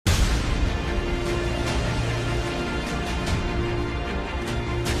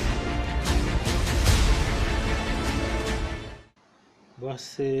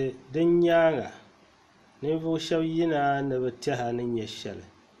Bosi din nyaanga ninvuɣu shɛba yina ni bɛ tɛha ni nya shɛli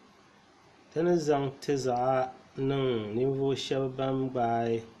ti ni zaŋ tizaɣa niŋ ninvuɣu shɛba ban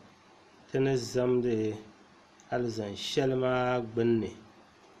gbaai ti ni zamdi alizan shɛli maa gbunni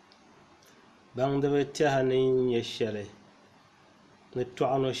baŋdi bɛ tɛha ni nya shɛli ni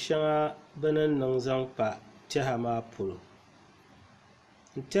tɔɣino shɛŋa bɛ ni niŋ zaŋ kpa tɛha maa polo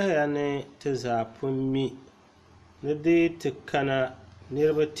n-tɛhiya ni ti zaa pun mi ni di ti kana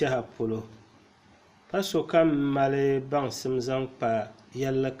niriba tɛha polo pa sokam mali baŋsim zaŋ kpa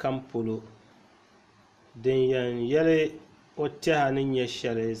yɛlli kam polo din yɛn yɛli o tɛha ni nya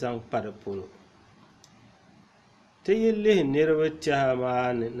shɛli zaŋ kpa di polo ti yi lihi niriba tɛha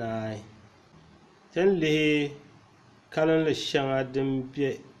maa ni naai ti ni lihi kalinli shɛŋa din be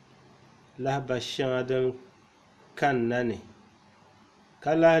lahiba shɛŋa din kanna ni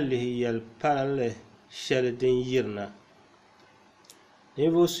ka lahi lihi yɛl'palli shɛli din yirina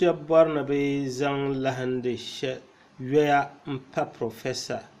ninvuɣu shɛba bɔri ni bɛ zaŋ lahindi yɔya m-pa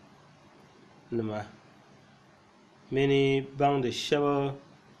profesa nima mini baŋdi shɛba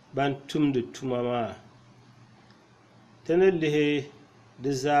ban tumdi tuma maa ti ni lihi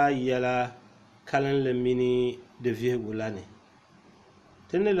di zaa yɛla kalinli mini di vihigu la ni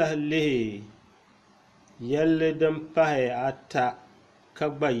ti ni lahi lihi yɛlli din pahi ata ka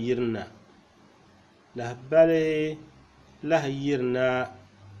gba yirina lahibali lahi yirina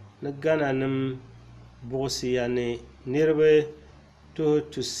ni Ghananim buɣisiya ni niriba tuhi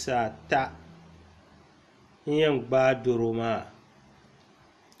tusa ata n-yɛn gbaai doro maa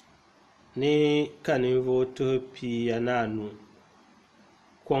ni ka ninvuɣu tuhi piiya ni anu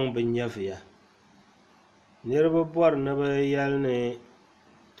kɔŋ bɛ nyɛviya niriba bɔri ni bɛ yɛli ni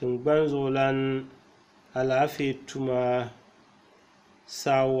tiŋgbani alaafee tuma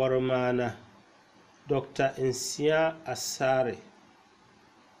saawari maana Dr. Nsia Asare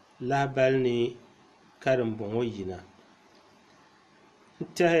lahibali ni ka dimbɔŋɔ yina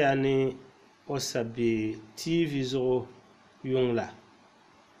n-tɛhiya ni o sabe TV zuɣu yuŋla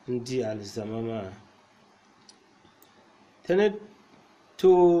n-di alizama maa ti ni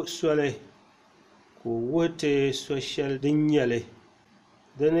tooi soli ka o wuhi ti so shɛli din nyɛli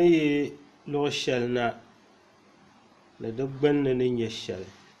di ni yi luɣ' shɛli na ni di gbunni ni nya shɛli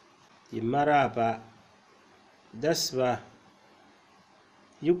yi Maraba dasiba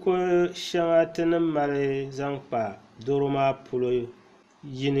yiko shɛŋa ti ni mali zaŋ kpa doro maa polo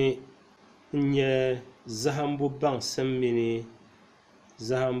yini n-nyɛ zahimbu baŋsim mini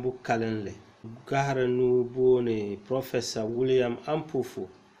zahimbu kalinli gahiri nuu booni Profesa William Ampofo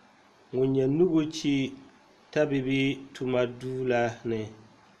ŋun nyɛ nuguchi tabibi tuma duu la ni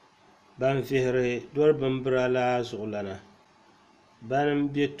ban vihiri doli bimbira la zuɣu lana bana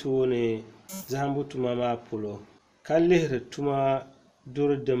m-be tooni zahimbu tuma maa polo ka lihiri tuma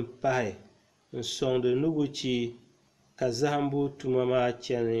duri din pahi n-sɔŋdi nuguchi ka zahimbu tuma maa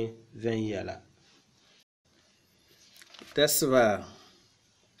chani viɛnyɛla. Tasiba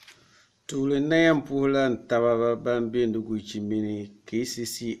tuuli na yɛn puhila n-taba ban be nuguchi mini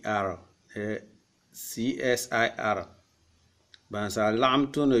KCCR CSIR ban zaa laɣim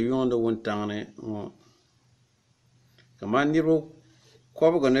tuuni yuŋdi wuntaŋni ŋɔ kaman niriba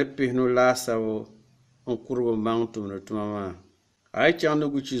kɔbiga ni pihinu laasabu n-kuri bɛ maŋa tumdi tuma maa a yi chaŋ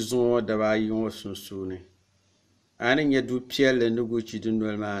nuguchi zuŋɔ dibaayi ŋɔ sunsuuni a ni nya du' piɛlli nuguchi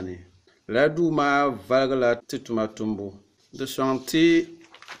dundoli maa ni lala duu maa valigila ti tuma tumbu di sɔŋ ti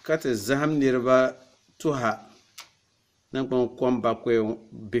ka ti zahim niriba tuha niŋgbun kom bakɔi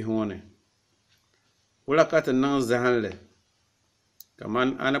bihi ŋɔ ni wula ka ti niŋ zahinli kaman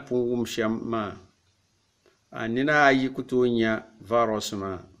a ni pun wum shɛm maa a nina ayi ku tooi nya vaarɔsi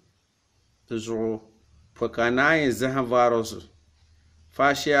maa di zuɣu pɔ ka a naan yi zahim vaarɔsi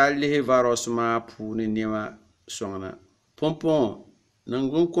faashee a lihi vaarɔsi maa puuni nɛma sɔŋna pumpɔŋɔ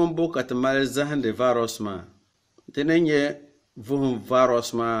niŋgbunkombo ka ti mali zahindi vaarɔsi maa ti ni nya vuhim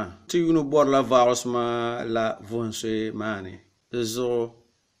vaarɔsi maa ti yuni bɔrila vaarɔsi maa la vuhimsi maa ni di zuɣu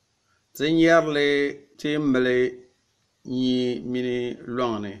ti nyɛrili ti mili nyii mini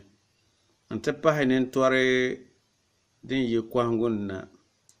lɔŋni n-ti pahi nintɔri din yi kɔhigu na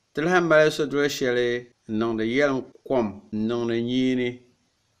ti lahi mali sodoli shɛli n-niŋdi yɛlim kom n-niŋdi nyii ni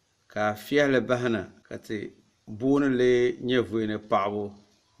ka a fɛhili bahina ka ti booni li nyɛvuyi ni paɣibu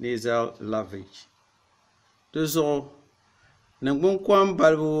nasal lavage di zuɣu niŋgbunkom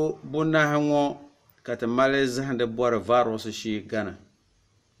balibu bunahi ŋɔ ka ti mali zahindi bɔri vaarɔsi shee gana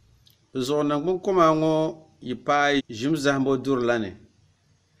di zuɣu niŋgbunkoma ŋɔ yi paai ʒim zahimbu duri la ni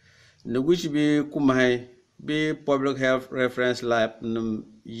nuguchi bee kumahi bee public health reference lab nim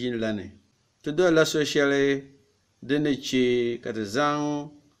yin la ni ti dolila so shɛli dini che ka ti zaŋ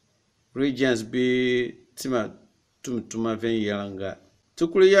regents bee tima tumtuma viɛnyɛlinga ti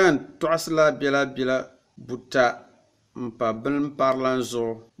kuli yɛn tɔɣisila biɛla buta m-pa bini parila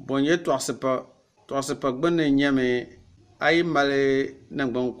zuɣu bɔn nyɛ tɔɣisi pa gbunni nyɛmi a yi mali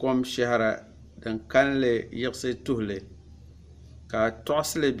nangbankom shɛhira din kalinli yiɣisi tuhili ka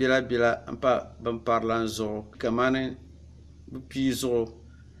tɔɣisili biɛla m-pa bin parila zuɣu kamani bɛ pii zuɣu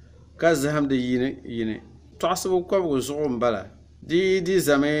ka zahimdi yini tɔɣisibu kɔbigu zuɣu m-bala di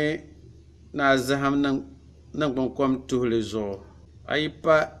zami ni a zahim nangbankom tuhili zuɣu a yi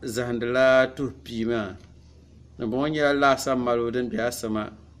pa zahindila tuhi pii maa nambɔŋɔ nyɛla laasabu malibu din be asama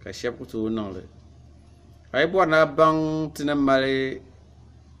ka shɛba ku tooi niŋli a yi bɔri na baŋ ti ni mali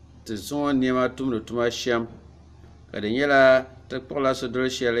ti zuŋɔ nɛma tumdi tuma shɛm ka di nyɛla ti kpuɣila sodoli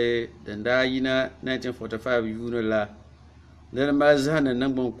shɛli din daa yina 1945 yuuni la di mali zahindi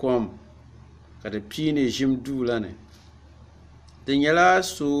nangbankom ka di pii ni ʒim duu la ni di nyɛla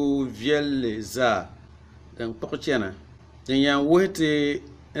so viɛlli zaa din kpuɣi chana din yɛn wuhi ti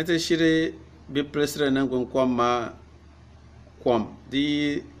ni ti shiri bipilsiri nangbankom maa kom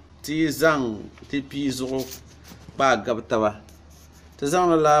ti yi zaŋ ti pii zuɣu kpaai gabi taba ti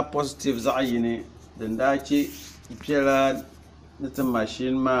zaŋlila positive zaɣ yini din daa che piɛla ni ti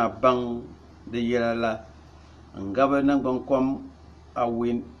machine maa baŋ di yɛla la n gabi nangbankom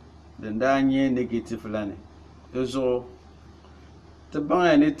awin din daa nyɛ negative la ni di zuɣu ti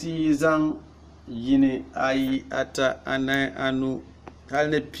baŋya ni ti zaŋ yini ayi ata anahi anu hali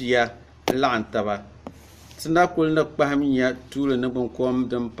ni pia laɣim taba ti na kuli ni kpahim nya tuuli nangbankom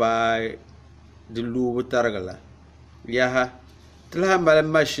din paai di loobu tariga la yaha ti lahi mali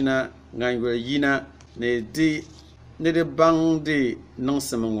mashina ŋan yɔli yina ni di baŋ di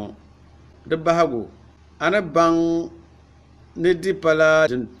niŋsim ŋɔ di bahagu a ni baŋ ni di pala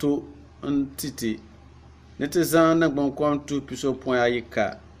din to n-titi ni ti zaŋ nangbankom tuhi piso pɔin ayi ka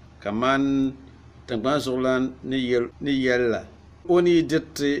kaman tingbani zuɣulan ni yɛli la o ni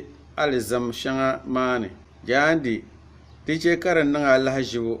diriti alizam shɛŋa maa ni jaandi di che ka di niŋ a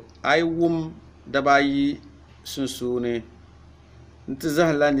lahaʒibu a yi wum daba ayi sunsuuni n ti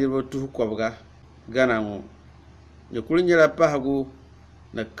zahila niriba tuhi kɔbiga gana ŋɔ di kuli nyɛla pahigu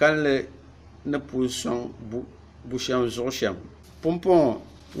ni kanli ni puli sɔŋ bushɛm zuɣushɛm pumpɔŋɔ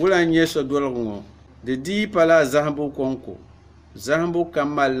wulan nyɛ sodoligu ŋɔ di dii pala zahimbu kɔnko zahimbu kam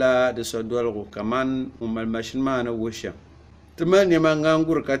malila di sodoligu kaman ŋun mali mashini maa ni wushɛm ti mali nɛma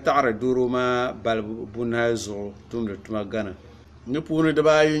ŋanguri ka taɣiri doro maa balibu bunahi zuɣu tumdi tuma gana ni puuni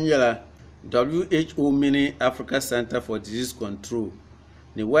dibaayi nyɛla WHO mini Africa Center for Disease Control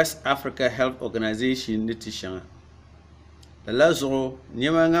ni West Africa Health Organization ni ti shɛŋa lala zuɣu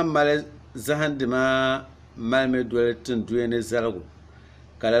nɛma ŋan mali zahindi maa malimi doli tinduya ni zaligu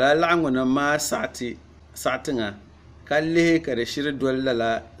ka lala laɣingunim maa saɣati ŋa ka lihi ka di shiri doli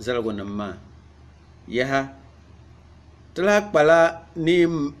lala zaligunima maa yaha ti lahi kpala ni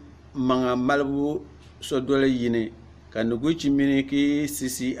maŋa malibu sodoli yini ka Noguchi mini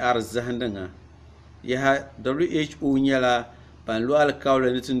KCCR zahindi ŋa yaha WHO nyɛla ban lo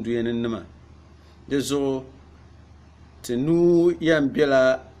alikauli ni tinduya ni nima di zuɣu ti nuu yɛn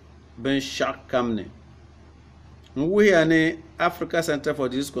bela binshɛɣu kam ni n wuhiya ni Africa Center for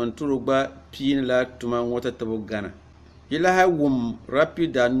Disease Control gba piini la tuma ŋɔ ti tibi gana yi lahi wum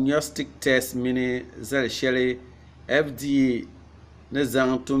Rapid Diagnostic Test mini zali shɛli FDA ni zaŋ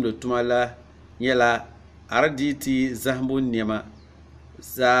tumdi tuma la nyɛla RDT zahimbu nɛma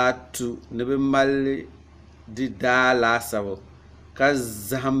zaatu ni bi mali di daa laasabu ka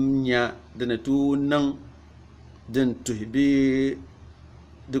zahim nya di ni tooi niŋ din tuhi bee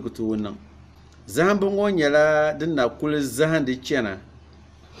di ku tooi niŋ zahimbu ŋɔ nyɛla din na kuli zahindi chana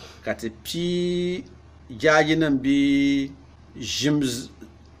ka ti pii jaajinim bee ʒim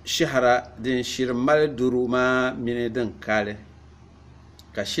shɛhira din shiri mali doro maa mini din kaali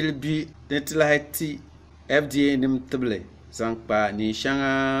ka shili bi ni ti lahi ti FDA nim tibili zaŋ kpa neen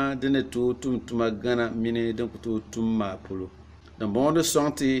shɛŋa din ni tooi tum tuma gana mini din ku tooi tum maa polo din bɔŋɔ di sɔŋ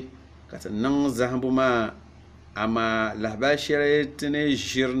ti ka ti niŋ zahimbu maa amaa lahabali shɛli ti ni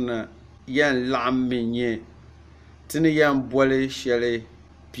ʒirina yɛn laɣim mi nyɛ ti ni yɛn boli shɛli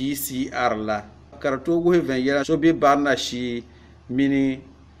PCR la ka di tooi wuhi viɛnyɛla so be barina shee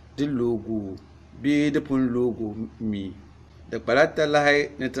mini di logo bee di pun logo mi di kpala ta lahi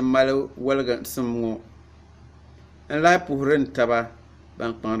ni ti mali waligisim ŋɔ n lahi puhiri taba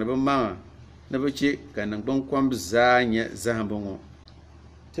ban kpaŋdi bi maŋa ni bi che ka nangbankom zaa nyɛ zahimbu ŋɔ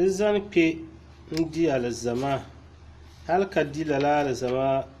ti zani kpe n-di alizama hali ka di lala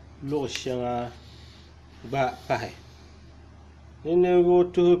alizama luɣu shɛŋa gba pahi ni ninvuɣu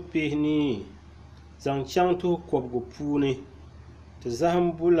tuhi pihi ni zaŋ chaŋ ti kɔbigu puuni ti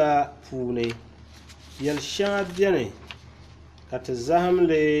zahim bula puuni yɛli shɛŋa beni ka ti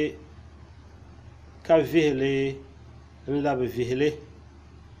zahimli ka vihili n-labi vihili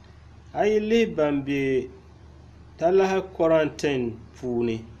a yi lihi ban be talahi kɔrantɛn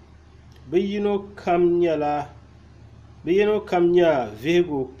puuni bɛ yino kam nya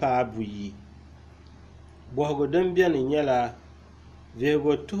vihigu paabuyi bɔhigu din beni nyɛla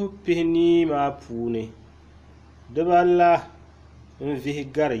vihigu tuhi pihinii maa puuni dibala n-vihi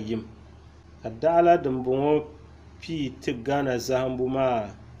gari yim ka daɣila dimbɔŋɔ pii ti Ghana zahimbu maa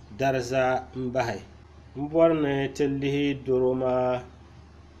dariza m-bahi n-bɔri ni ti lihi doro maa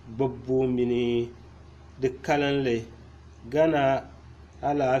gbibbu mini di kalinli Ghana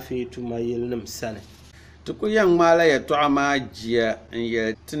alaafee tuma yilinim sani ti ku yɛn ŋmaala yɛltɔɣa maa jia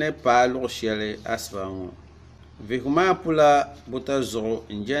n-yɛli ti ni paai luɣu shɛli asiba ŋɔ vihigu maa pula buta zuɣu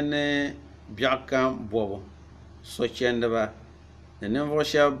n-jɛni biɛɣu kam bɔbu sochɛndiba ni ninvuɣu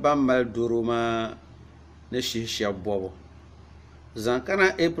shɛba ban mali doro maa ni shihi shɛba bɔbu zaŋ kana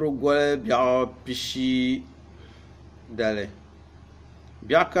April gɔli biɛɣu pishi dali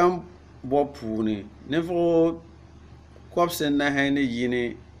biɛɣu kam bɔbu puuni ninvuɣu kɔbisi nahi ni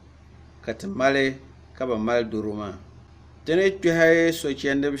yini ka ti mali ka ba mali doro maa ti ni kpɛhi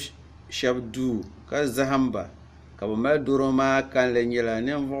sochɛndiba shɛba duu ka zahimba ka bɛ mali doro maa kanli nyɛla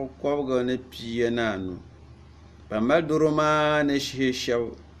ninvuɣu kɔbigu ni pia ni anu ban mali doro maa ni shihi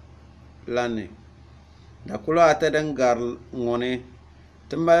shɛba lani dakulu ata din gari ŋɔ ni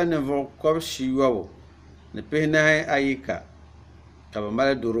ti mali ninvuɣu kɔb'shiyɔbu ni pihinahi ayika ka bɛ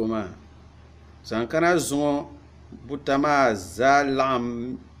mali doro maa zaŋ kana zuŋɔ buta maa zaa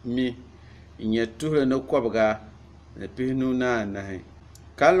laɣimmi n-nyɛ tuhili ni kɔbiga ni pihinu ni anahi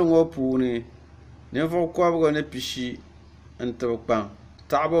kalli ŋɔ puuni ninvuɣu kɔbigu ni pishi n-tibi kpaŋ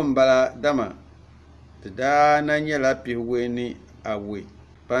taɣibu m-bala dama ti daa na nyɛla pihiwee ni awɛ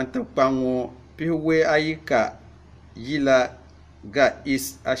ban tibi kpaŋ ŋɔ pihiwee ayika yila ga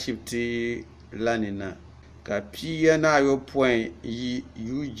East Ashibiti la ni na ka pia ni ayɔpɔin yi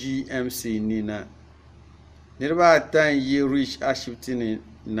UGMC ni na niriba ata n-yi Rich Ashibiti ni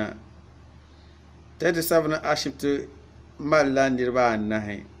na 37 Ashibiti malila niriba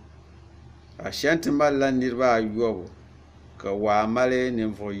anahi Ashanti malila niriba ayɔbu ka Waa mali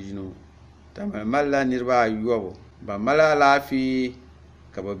ninvuɣu yino Tamale malila niriba ayɔbu ban mali alaafee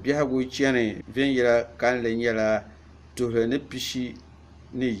ka bɛ biɛhigu chani viɛnyɛla kanli nyɛla tuhili ni pishi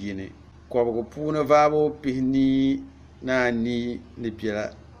ni yini kɔbigu puuni vaabo pihini ni anii ni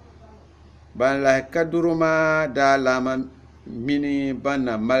bɛla ban lahi ka doro maa daa laama mini ban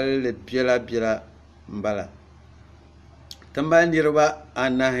na mali li biɛla m-bala ti mali niriba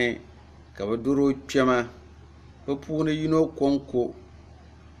anahi ka bɛ doro kpɛma bɛ puuni yino kɔŋko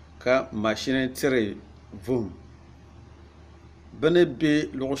ka mashini tiri vuhum bɛ ni be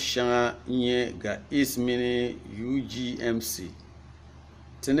luɣu shɛŋa n-nyɛ ga East mini UGMC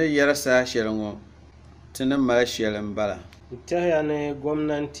ti ni yɛri saha shɛli ŋɔ ti ni mali shɛli m-bala n-tɛhiya ni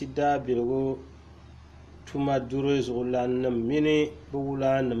gɔmnanti daabiligu tuma duri zuɣulana mini bɛ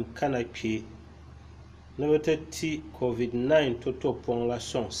wulaanim kana kpe ni bɛ ti ti COVID-9 totopɔŋ la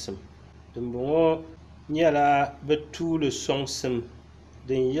sɔŋsim dimbɔŋɔ nyɛla bɛ tuuli sɔŋsim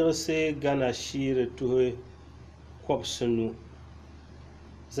din yiɣisi Ghana sheeri tuhi kɔbisi nu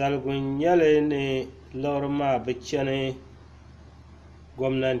zaligu n-nyɛli ni liɣiri maa bɛ chani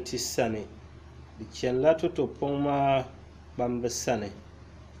gɔmnanti sani di chanila totopɔŋ maa kpambi sani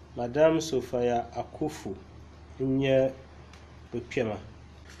Madam Sofia Akufu n-nyɛ bɛ kpɛma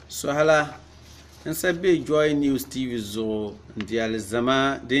Sɔhala n-sa be Joy News TV zuɣu n-diɛli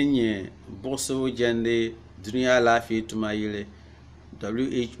zama din nyɛ buɣisibu jɛndi Duniya Alaafee Tuma Yili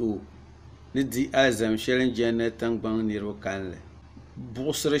WHO ni di alizam shɛli n-jɛndi tiŋgbaŋ niriba kanli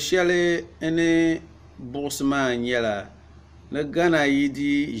buɣisiri shɛli ni buɣisi maa nyɛla ni Ghana yidi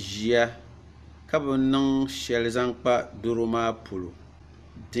ʒiya ka bɛ niŋ shɛli zaŋ kpa doro maa polo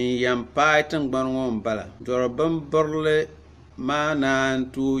din yɛn paai tiŋgbani ŋɔ m-bala dɔri bimbirili maa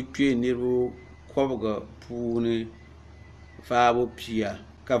naan tooi kpe niriba kɔbiga puuni vaabo pia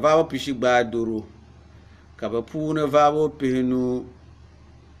ka vaabo pishi gbaai doro ka bɛ puuni vaabo pihinu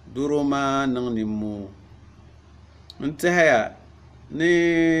doro maa niŋ nimmoo n-tɛhiya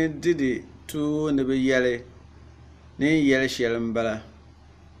ni didi tu ni bɛ yɛli ni yɛli shɛli m-bala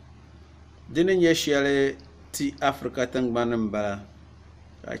di ni nyɛ shɛli ti Afrika tiŋgbani m-bala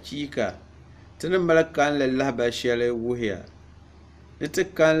achiika ti ni mali kanli lahibali shɛli wuhiya ni ti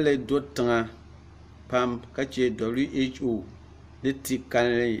kanli do tiŋa pam ka che WHO ni ti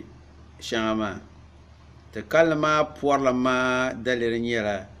kanli shɛŋa maa ti kanli maa pɔrili maa dalili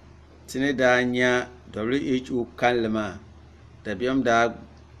nyɛla ti ni daa nya WHO kanli maa dabiɛm daa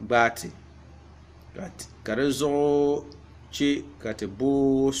gbaati ka di zuɣu che ka ti bo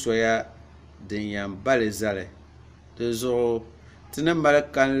soya din yɛn bali zali di zuɣu ti ni mali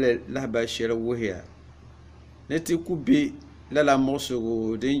kanli lahabali shɛli wuhiya ni ti ku be lala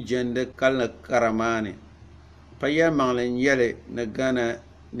muɣisigu din jɛndi kalinli kara maa ni pa yɛlimaŋli n-yɛli ni Ghana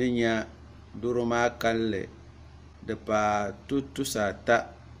ni nya doro maa kanli di paai tusa ata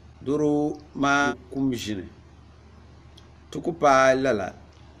doro maa kum ʒini ti ku paai lala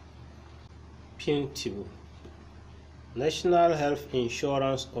Pintibu National Health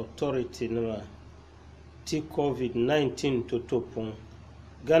Insurance Authority nima ti COVID-19 to topɔŋ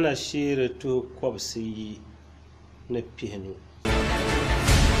Ghana sheeri tuhi kɔbisi yi ni pihinu